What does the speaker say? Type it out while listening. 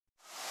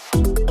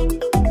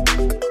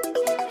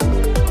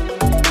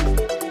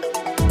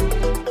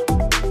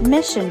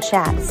Mission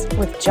Chats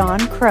with John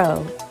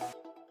Crow.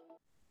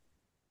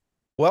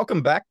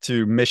 Welcome back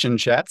to Mission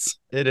Chats.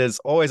 It is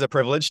always a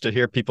privilege to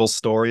hear people's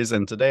stories,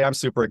 and today I'm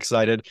super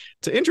excited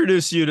to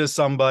introduce you to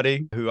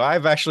somebody who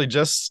I've actually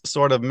just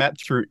sort of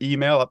met through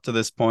email up to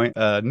this point,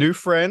 a new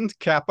friend,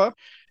 Kappa.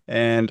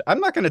 And I'm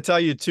not going to tell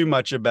you too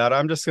much about it.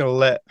 I'm just going to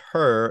let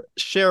her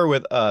share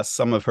with us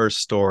some of her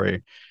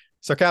story.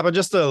 So, Kappa,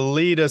 just to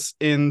lead us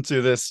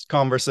into this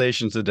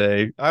conversation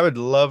today, I would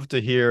love to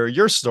hear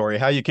your story,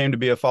 how you came to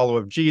be a follower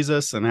of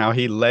Jesus and how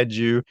he led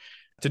you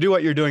to do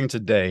what you're doing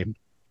today.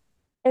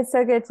 It's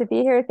so good to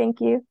be here.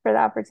 Thank you for the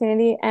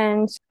opportunity.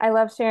 And I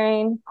love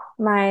sharing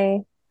my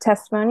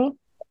testimony.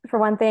 For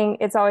one thing,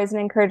 it's always an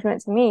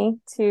encouragement to me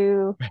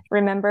to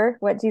remember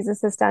what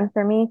Jesus has done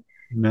for me.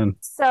 Amen.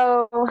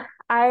 So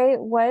I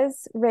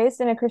was raised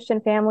in a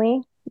Christian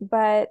family,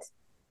 but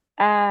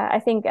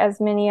I think as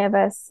many of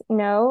us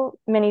know,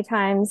 many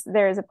times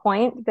there is a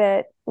point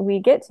that we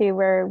get to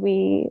where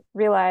we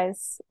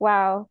realize,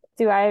 wow,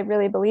 do I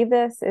really believe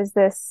this? Is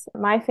this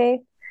my faith?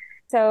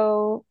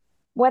 So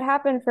what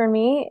happened for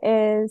me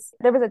is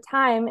there was a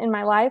time in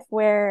my life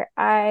where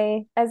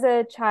I, as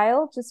a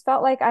child, just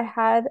felt like I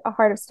had a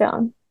heart of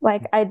stone.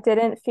 Like I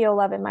didn't feel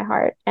love in my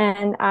heart.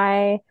 And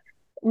I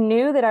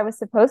knew that I was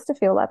supposed to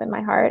feel love in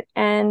my heart.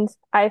 And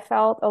I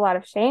felt a lot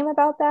of shame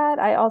about that.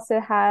 I also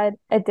had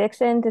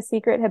addiction to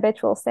secret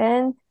habitual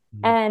sin.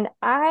 And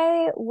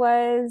I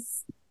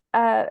was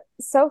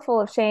so full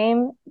of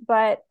shame,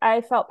 but I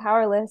felt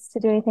powerless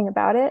to do anything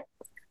about it.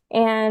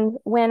 And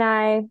when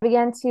I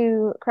began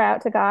to cry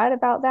out to God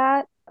about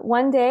that,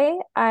 one day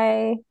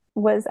I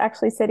was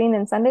actually sitting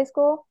in Sunday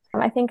school.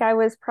 I think I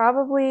was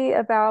probably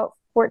about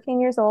 14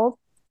 years old.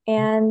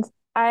 And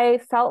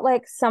I felt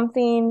like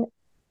something,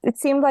 it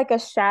seemed like a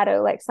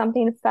shadow, like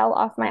something fell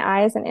off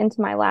my eyes and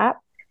into my lap.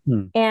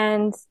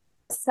 And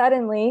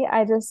suddenly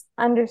I just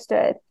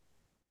understood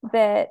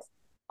that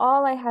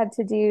all I had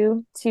to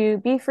do to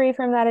be free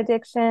from that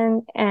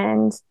addiction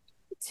and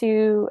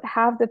to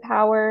have the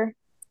power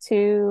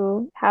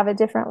to have a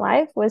different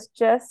life was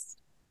just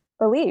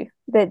believe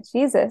that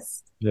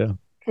Jesus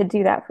could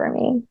do that for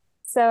me.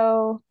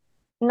 So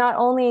not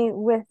only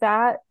with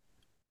that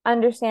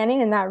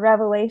understanding and that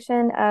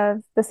revelation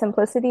of the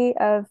simplicity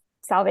of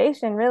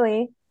salvation,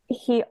 really,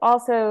 he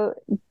also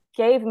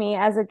gave me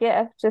as a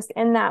gift, just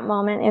in that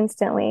moment,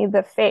 instantly,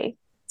 the faith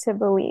to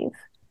believe.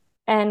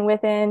 And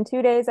within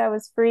 2 days, I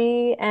was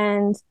free.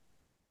 And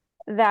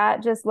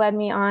that just led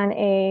me on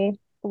a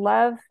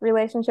love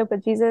relationship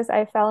with Jesus.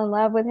 I fell in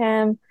love with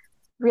him,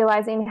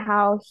 realizing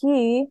how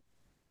he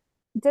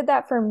did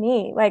that for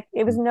me. Like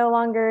it was no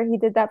longer he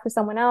did that for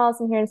someone else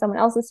and hearing someone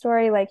else's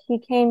story. Like he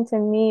came to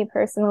me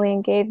personally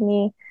and gave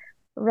me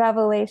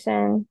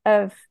revelation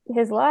of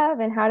his love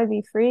and how to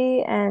be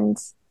free. And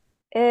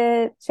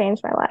it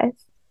changed my life.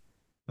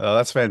 Oh,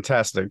 that's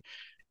fantastic.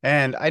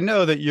 And I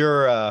know that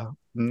you're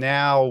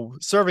now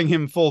serving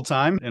him full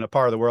time in a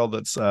part of the world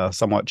that's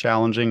somewhat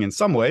challenging in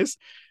some ways.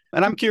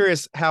 And I'm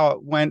curious how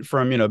it went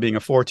from, being a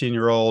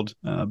 14-year-old,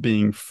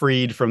 being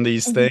freed from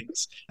these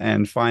things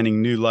and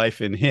finding new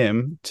life in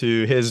him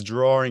to his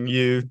drawing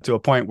you to a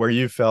point where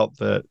you felt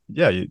that,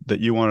 that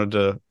you wanted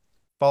to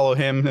follow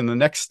him in the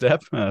next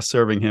step,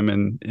 serving him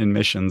in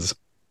missions.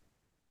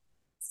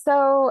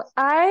 So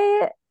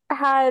I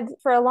had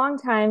for a long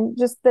time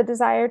just the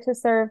desire to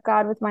serve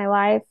God with my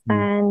life.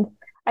 And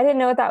I didn't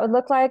know what that would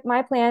look like.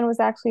 My plan was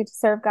actually to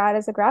serve God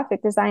as a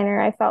graphic designer.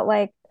 I felt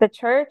like the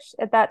church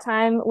at that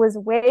time was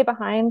way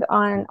behind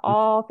on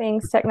all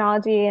things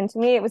technology. And to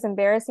me, it was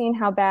embarrassing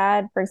how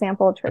bad, for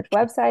example, church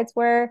websites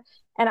were.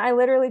 And I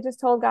literally just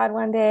told God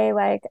one day,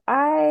 like,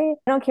 I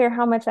don't care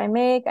how much I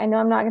make. I know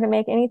I'm not going to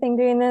make anything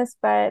doing this,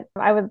 but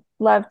I would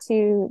love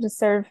to just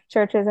serve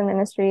churches and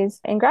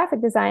ministries in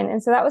graphic design.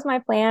 And so that was my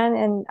plan.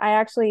 And I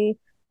actually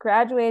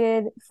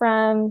graduated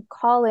from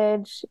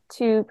college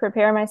to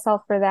prepare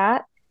myself for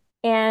that.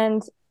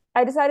 And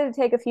I decided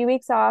to take a few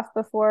weeks off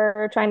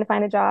before trying to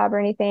find a job or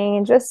anything,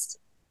 and just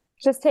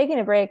taking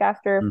a break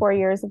after 4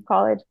 years of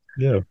college.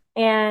 Yeah.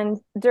 And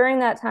during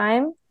that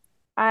time,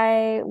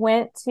 I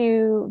went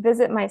to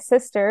visit my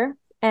sister,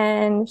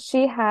 and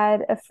she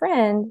had a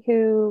friend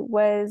who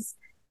was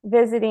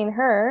visiting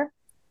her.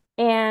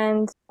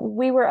 And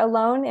we were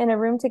alone in a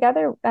room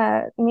together,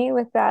 me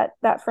with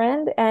that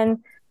friend. And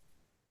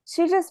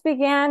she just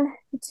began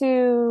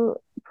to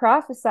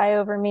prophesy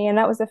over me. And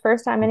that was the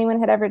first time anyone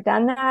had ever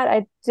done that.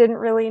 I didn't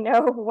really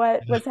know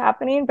what was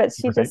happening, but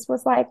she just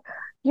was like,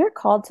 you're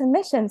called to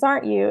missions,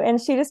 aren't you?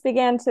 And she just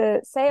began to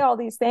say all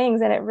these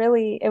things. And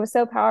it was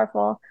so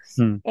powerful.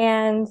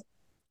 And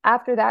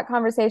after that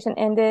conversation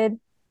ended,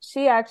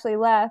 she actually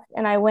left,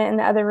 and I went in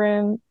the other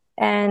room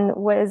and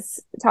was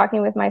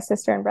talking with my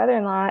sister and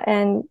brother-in-law,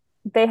 and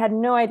they had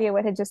no idea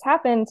what had just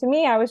happened to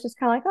me. I was just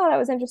kind of like, oh, that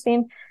was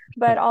interesting.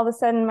 But all of a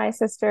sudden my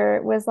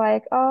sister was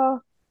like, oh,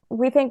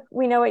 we think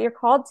we know what you're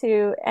called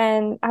to.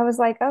 And I was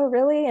like, oh,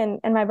 really? And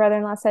my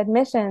brother-in-law said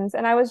missions.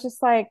 And I was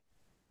just like,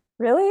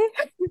 really?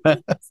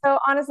 So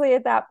honestly,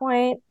 at that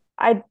point,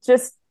 I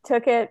just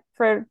took it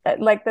for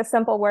like the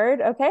simple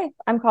word, okay,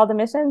 I'm called to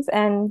missions.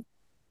 And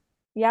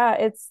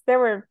yeah, there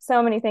were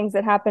so many things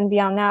that happened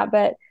beyond that,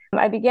 but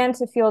I began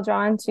to feel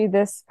drawn to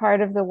this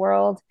part of the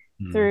world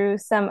Mm, through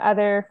some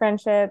other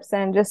friendships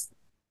and just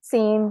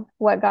seeing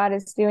what God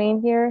is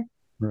doing here.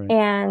 right.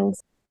 And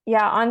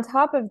yeah, on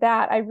top of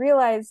that, I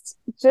realized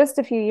just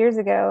a few years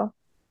ago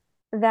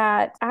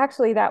that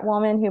actually that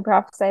woman who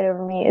prophesied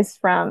over me is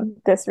from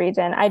this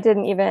region. I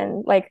didn't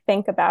even like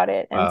think about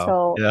it Wow.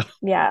 until, Yeah.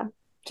 yeah,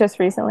 just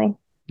recently.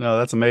 No,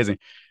 that's amazing.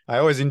 I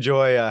always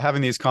enjoy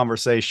having these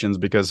conversations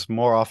because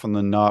more often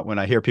than not, when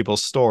I hear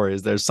people's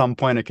stories, there's some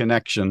point of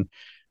connection.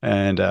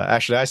 And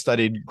actually, I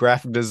studied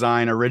graphic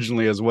design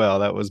originally as well.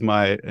 That was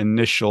my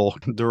initial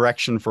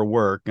direction for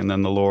work. And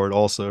then the Lord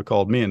also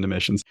called me into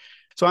missions.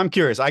 So I'm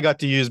curious. I got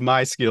to use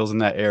my skills in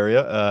that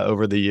area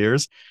over the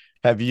years.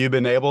 Have you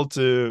been able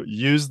to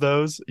use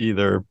those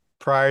either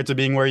prior to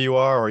being where you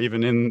are or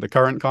even in the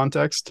current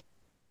context?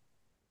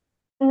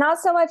 Not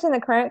so much in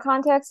the current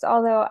context,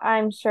 although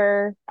I'm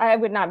sure I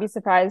would not be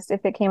surprised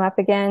if it came up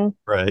again.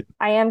 Right.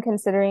 I am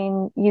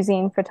considering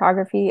using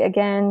photography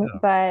again, Yeah.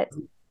 but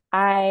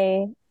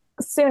I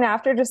soon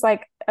after, just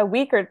like a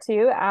week or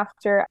two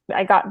after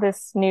I got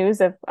this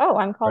news of, oh,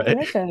 I'm called to Right.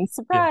 missions, Yeah.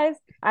 surprise,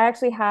 I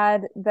actually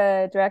had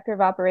the director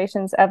of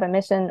operations of a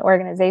mission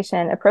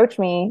organization approach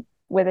me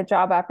with a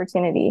job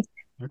opportunity.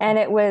 Okay. And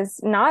it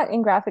was not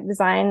in graphic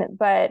design,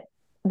 but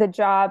the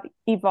job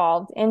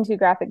evolved into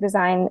graphic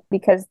design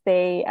because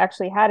they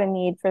actually had a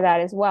need for that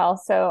as well.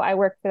 So I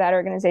worked for that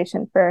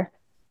organization for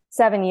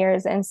 7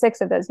 years, and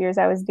 6 of those years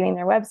I was doing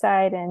their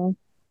website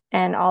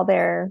and all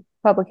their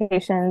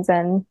publications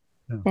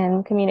Yeah.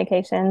 and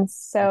communications.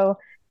 So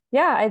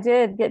yeah, I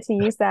did get to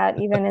use that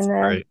even in That's the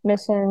great.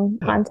 mission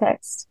Yeah.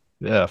 context.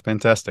 Yeah,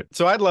 fantastic.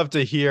 So I'd love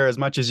to hear as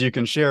much as you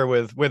can share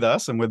with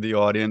us and with the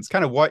audience,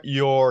 kind of what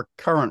your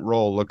current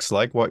role looks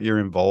like, what you're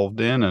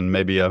involved in, and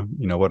maybe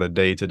what a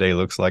day to day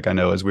looks like. I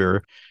know as we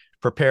were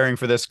preparing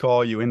for this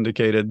call, you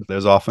indicated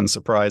there's often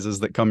surprises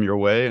that come your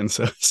way, and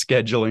so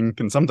scheduling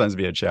can sometimes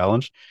be a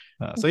challenge.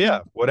 So Mhm. yeah,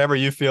 whatever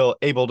you feel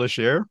able to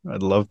share,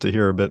 I'd love to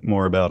hear a bit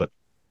more about it.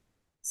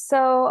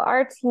 So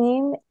our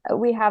team,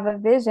 we have a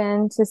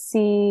vision to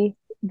see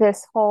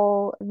this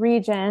whole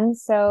region.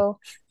 So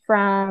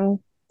from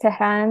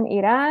Tehran,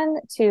 Iran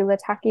to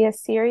Latakia,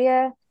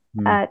 Syria,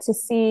 Mm, to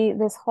see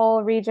this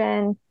whole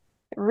region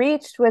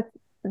reached with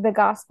the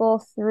gospel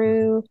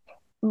through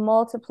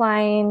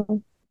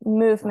multiplying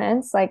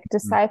movements, like mm,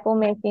 disciple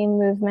making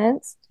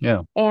movements.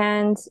 yeah.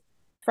 And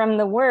from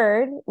the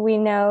word, we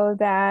know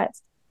that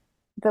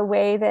the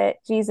way that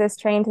Jesus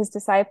trained his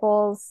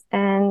disciples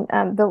and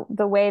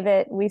the way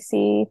that we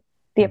see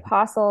the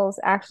apostles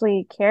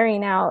actually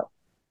carrying out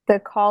the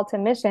call to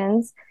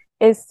missions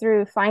is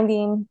through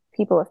finding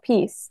people of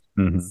peace.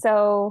 Mm-hmm.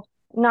 So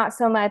not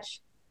so much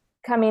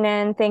coming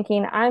in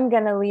thinking I'm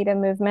going to lead a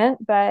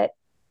movement, but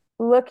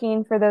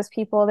looking for those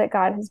people that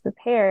God has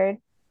prepared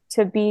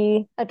to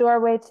be a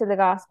doorway to the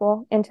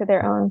gospel into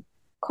their own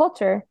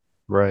culture.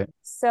 Right.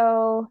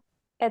 So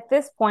at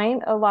this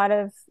point, a lot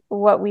of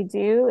what we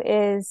do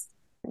is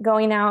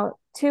going out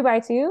 2 by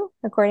 2,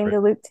 according Right. to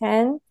Luke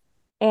 10,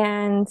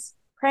 and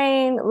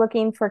praying,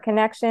 looking for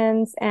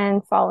connections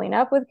and following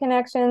up with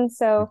connections.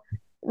 So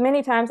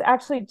many times,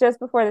 actually, just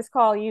before this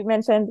call, you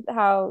mentioned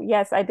how,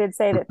 yes, I did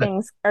say that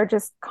things are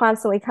just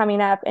constantly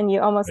coming up and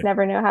you almost Right.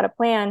 never know how to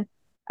plan.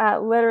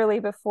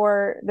 Literally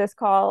before this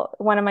call,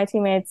 one of my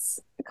teammates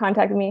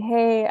contacted me.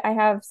 Hey, I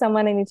have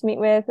someone I need to meet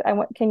with.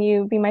 Can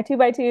you be my 2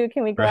 by 2?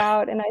 Can we go Right.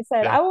 out? And I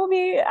said,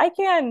 Yeah. I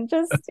can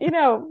just,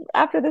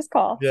 after this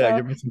call. Yeah. So,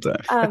 Give me some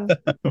time.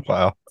 um,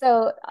 Wow.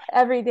 so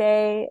every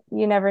day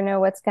you never know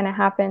what's going to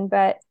happen.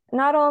 But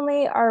not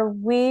only are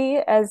we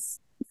as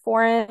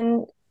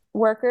foreign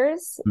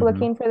workers Hmm.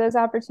 looking for those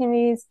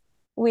opportunities,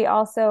 we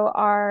also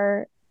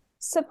are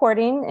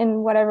supporting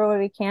in whatever way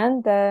we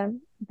can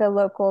the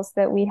locals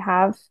that we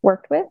have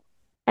worked with.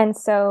 And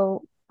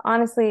so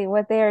honestly,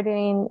 what they are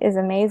doing is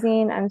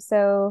amazing. I'm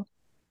so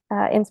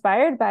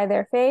inspired by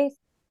their faith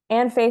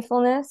and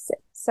faithfulness.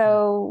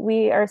 So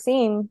we are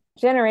seeing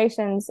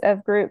generations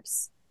of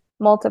groups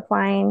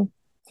multiplying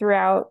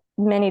throughout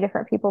many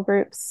different people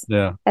groups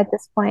Yeah. at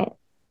this point.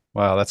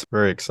 Wow, that's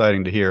very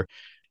exciting to hear.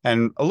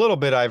 And a little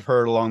bit I've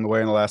heard along the way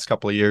in the last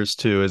couple of years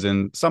too is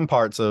in some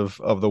parts of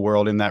the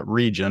world in that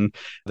region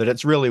that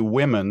it's really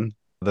women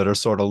that are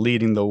sort of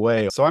leading the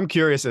way. So I'm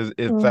curious if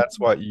Mm, that's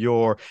what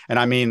and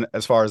I mean,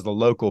 as far as the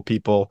local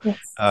people, yes.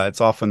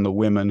 it's often the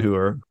women who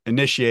are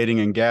initiating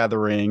and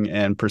gathering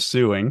and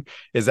pursuing.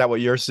 Is that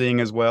what you're seeing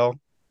as well?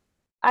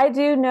 I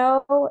do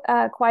know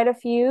quite a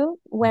few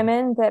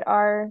women that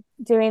are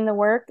doing the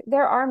work.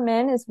 There are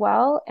men as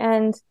well.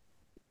 And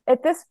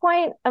at this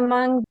point,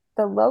 among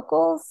the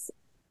locals,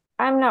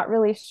 I'm not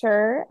really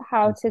sure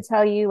how to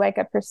tell you like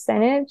a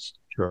percentage,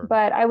 Sure.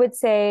 but I would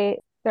say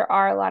there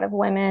are a lot of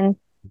women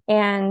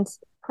and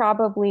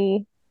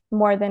probably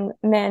more than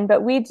men,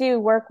 but we do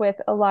work with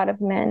a lot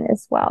of men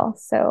as well.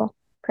 So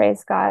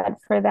praise God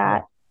for Yeah.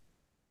 that.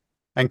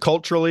 And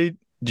culturally,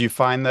 do you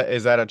find that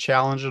is that a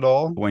challenge at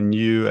all when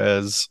you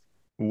as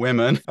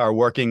women are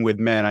working with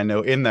men. I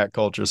know in that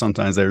culture,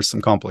 sometimes there's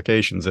some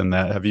complications in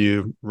that. Have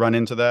you run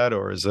into that,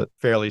 or is it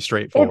fairly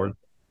straightforward?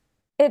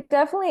 It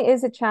definitely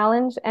is a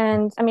challenge.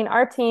 And I mean,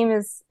 our team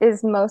is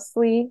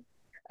mostly,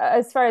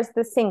 as far as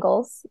the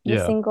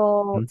Yeah.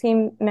 single Mhm.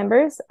 team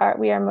members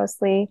we are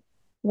mostly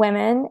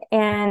women.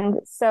 And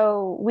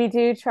so we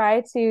do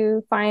try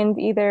to find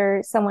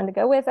either someone to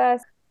go with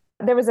us.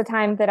 There was a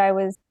time that I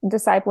was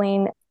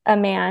discipling a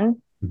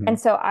man. Mhm. And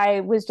so I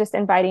was just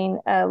inviting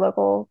a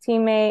local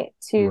teammate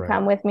to Right.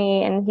 come with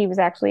me, and he was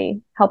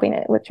actually helping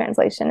it with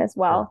translation as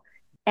Sure. well.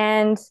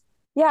 And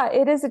yeah,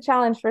 it is a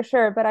challenge for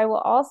sure. But I will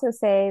also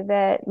say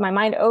that my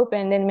mind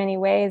opened in many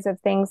ways of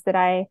things that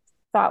I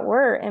thought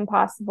were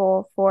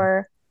impossible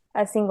for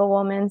a single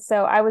woman.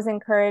 So I was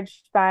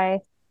encouraged by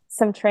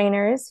some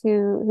trainers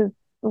who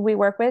we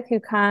work with who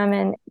come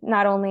and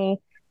not only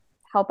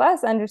help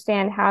us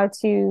understand how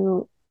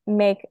to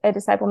make a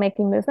disciple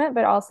making movement,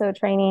 but also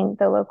training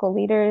the local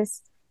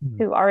leaders Mhm.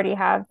 who already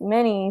have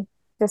many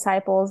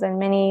disciples and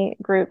many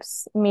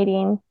groups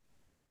meeting.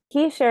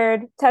 He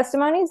shared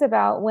testimonies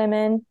about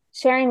women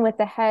sharing with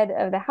the head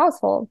of the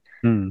household,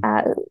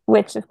 Mm.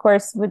 which of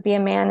course would be a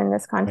man in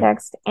this Right.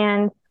 context.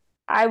 And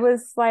I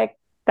was like,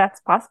 that's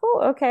possible?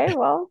 Okay,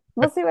 well,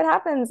 we'll see what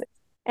happens.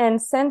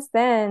 And since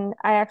then,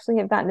 I actually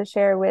have gotten to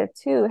share with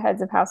two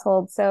heads of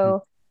household.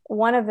 So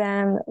one of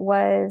them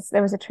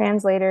there was a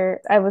translator.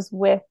 I was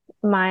with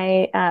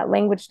my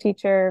language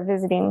teacher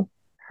visiting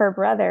her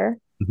brother,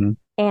 Mhm.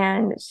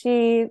 and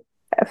she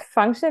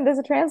functioned as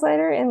a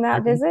translator in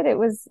that Okay. visit. It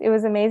was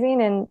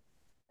amazing, and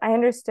I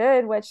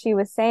understood what she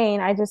was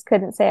saying. I just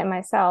couldn't say it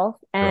myself.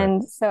 Right.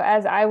 And so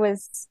as I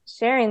was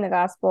sharing the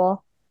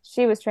gospel,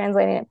 she was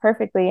translating it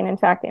perfectly and in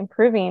fact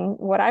improving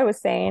what I was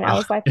saying. I Wow.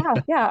 was like, wow,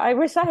 yeah, I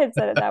wish I had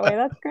said it that way.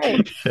 That's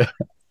great. Yeah.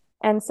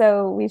 And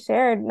so we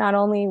shared not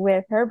only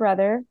with her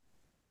brother,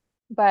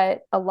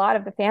 but a lot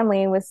of the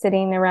family was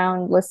sitting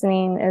around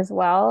listening as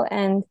well.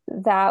 And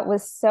that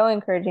was so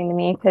encouraging to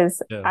me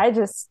because Yeah. I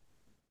just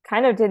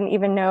kind of didn't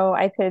even know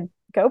I could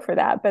go for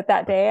that. But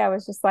that day I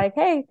was just like,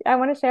 hey, I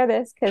want to share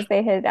this because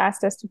they had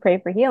asked us to pray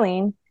for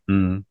healing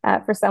Mm.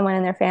 for someone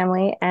in their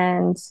family.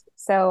 And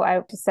so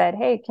I just said,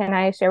 hey, can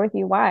I share with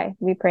you why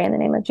we pray in the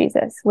name of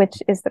Jesus, which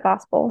is the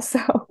gospel? So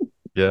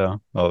Yeah.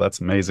 Oh,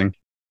 that's amazing.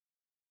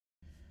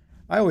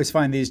 I always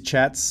find these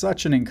chats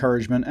such an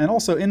encouragement and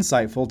also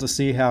insightful to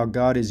see how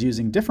God is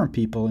using different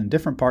people in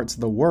different parts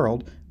of the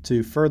world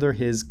to further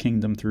His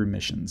kingdom through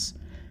missions.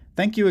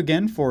 Thank you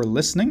again for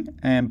listening,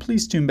 and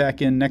please tune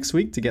back in next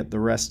week to get the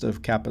rest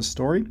of Kappa's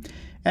story.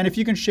 And if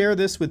you can share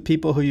this with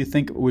people who you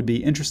think would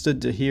be interested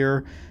to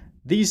hear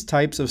these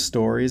types of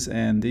stories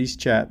and these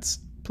chats,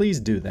 please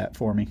do that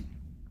for me.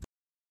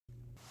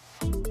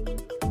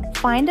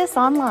 Find us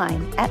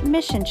online at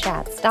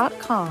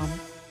missionchats.com